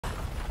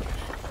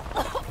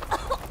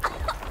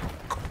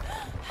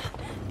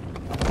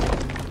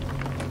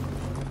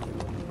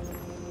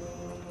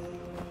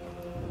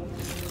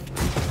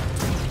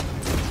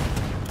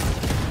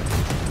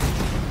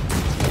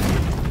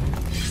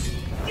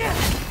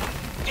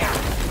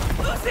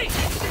Uzi!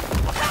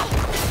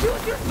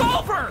 Use your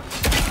solver!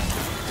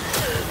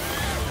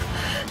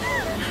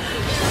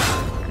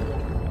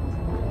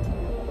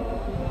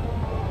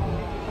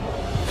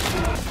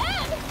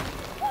 Ed!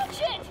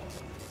 Watch it!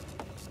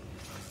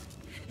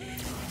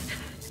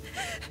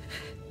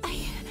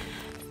 I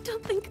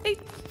don't think I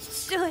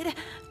should.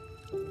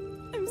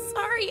 I'm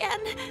sorry, Ann.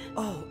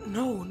 Oh,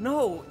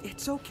 no,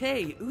 it's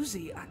okay,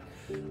 Uzi.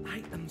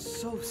 I am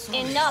so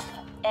sorry. Enough,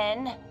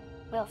 N.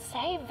 We'll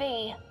say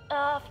V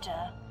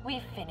after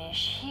we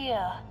finish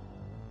here.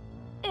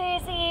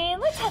 Uzi,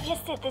 let's have you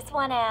sit this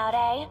one out,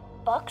 eh?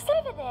 Box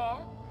over there.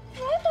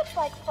 Robots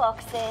like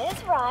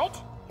foxes, right?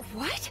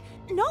 What?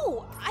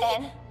 No,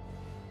 N.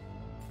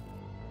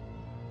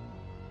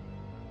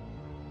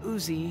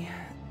 Uzi,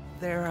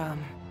 there,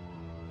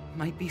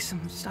 might be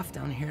some stuff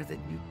down here that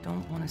you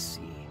don't want to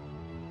see.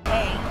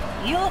 Hey,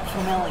 you look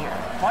familiar.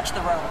 Watch the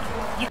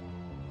road.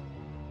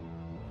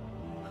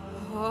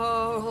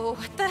 Oh,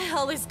 what the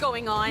hell is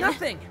going on?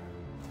 Nothing!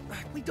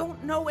 We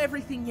don't know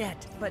everything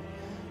yet, but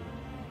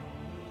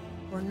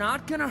we're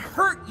not gonna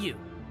hurt you,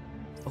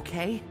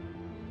 okay?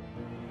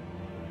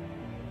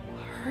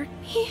 Hurt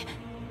me?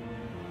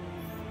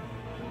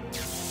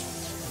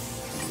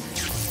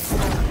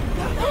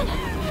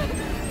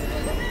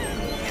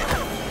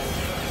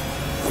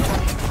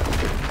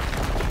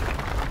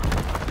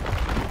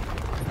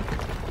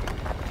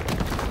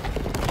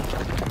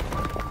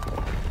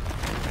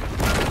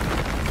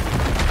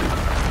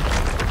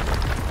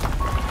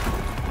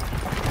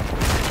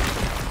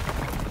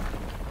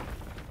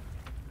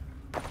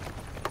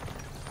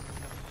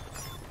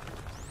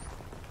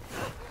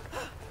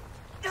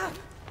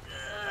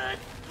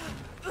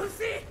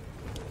 Uzi!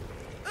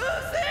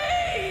 Uzi!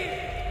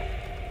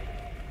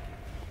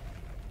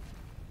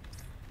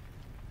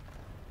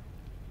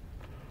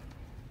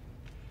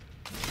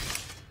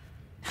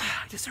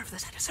 I deserve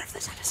this, I deserve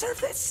this, I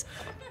deserve this!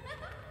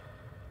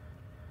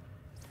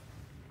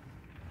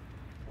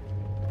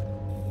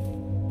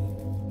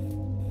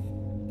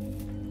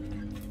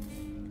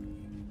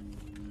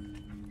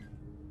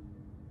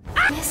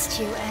 Missed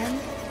you, Em.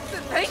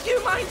 Thank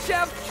you, Mind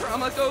Chef!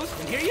 Trauma goes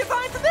from here, you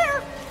find from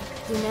there!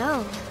 You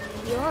know,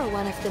 you're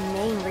one of the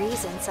main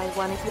reasons I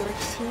wanted your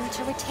team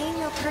to retain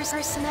your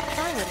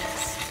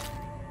personalities.